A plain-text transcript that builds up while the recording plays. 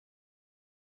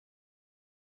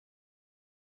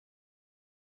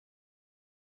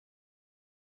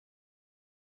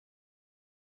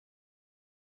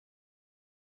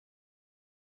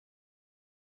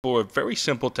For a very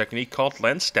simple technique called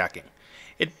lens stacking.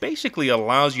 It basically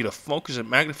allows you to focus and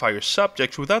magnify your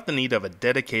subjects without the need of a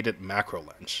dedicated macro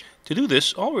lens. To do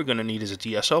this, all we're going to need is a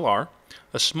DSLR,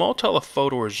 a small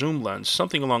telephoto or zoom lens,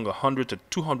 something along 100 to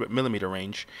 200 millimeter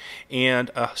range, and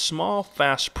a small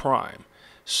fast prime,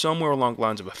 somewhere along the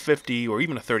lines of a 50 or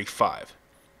even a 35.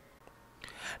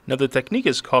 Now the technique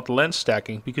is called lens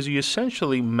stacking because you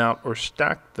essentially mount or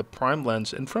stack the prime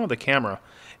lens in front of the camera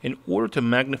in order to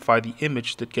magnify the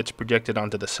image that gets projected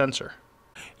onto the sensor.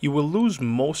 You will lose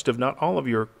most if not all of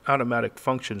your automatic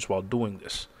functions while doing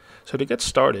this. So to get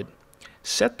started,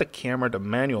 set the camera to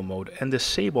manual mode and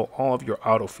disable all of your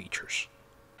auto features.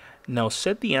 Now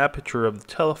set the aperture of the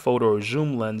telephoto or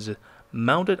zoom lens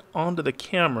mounted onto the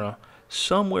camera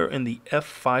somewhere in the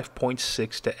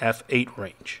f5.6 to f8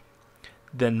 range.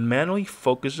 Then manually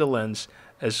focus the lens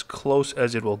as close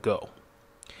as it will go.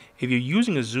 If you're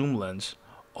using a zoom lens,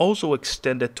 also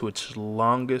extend it to its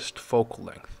longest focal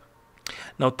length.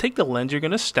 Now take the lens you're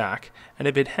going to stack, and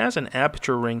if it has an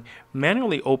aperture ring,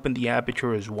 manually open the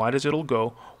aperture as wide as it'll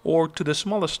go or to the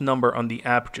smallest number on the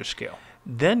aperture scale.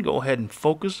 Then go ahead and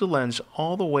focus the lens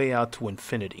all the way out to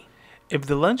infinity. If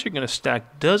the lens you're going to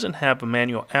stack doesn't have a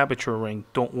manual aperture ring,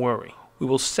 don't worry. We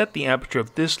will set the aperture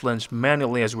of this lens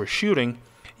manually as we're shooting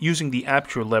using the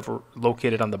aperture lever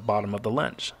located on the bottom of the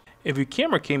lens. If your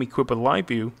camera came equipped with live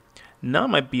view, now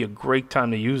might be a great time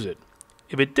to use it.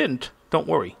 If it didn't, don't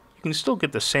worry. You can still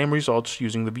get the same results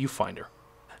using the viewfinder.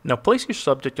 Now place your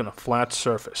subject on a flat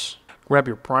surface. Grab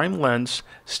your prime lens,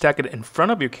 stack it in front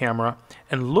of your camera,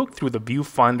 and look through the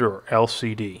viewfinder or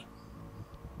LCD.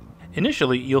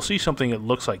 Initially, you'll see something that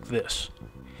looks like this.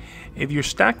 If your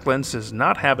stacked lens does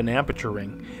not have an aperture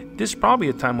ring, this is probably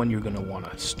a time when you're going to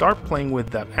want to start playing with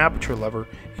that aperture lever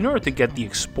in order to get the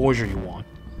exposure you want.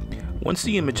 Once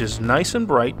the image is nice and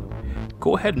bright,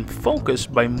 go ahead and focus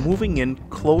by moving in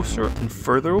closer and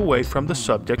further away from the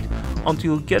subject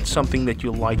until you get something that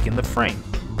you like in the frame.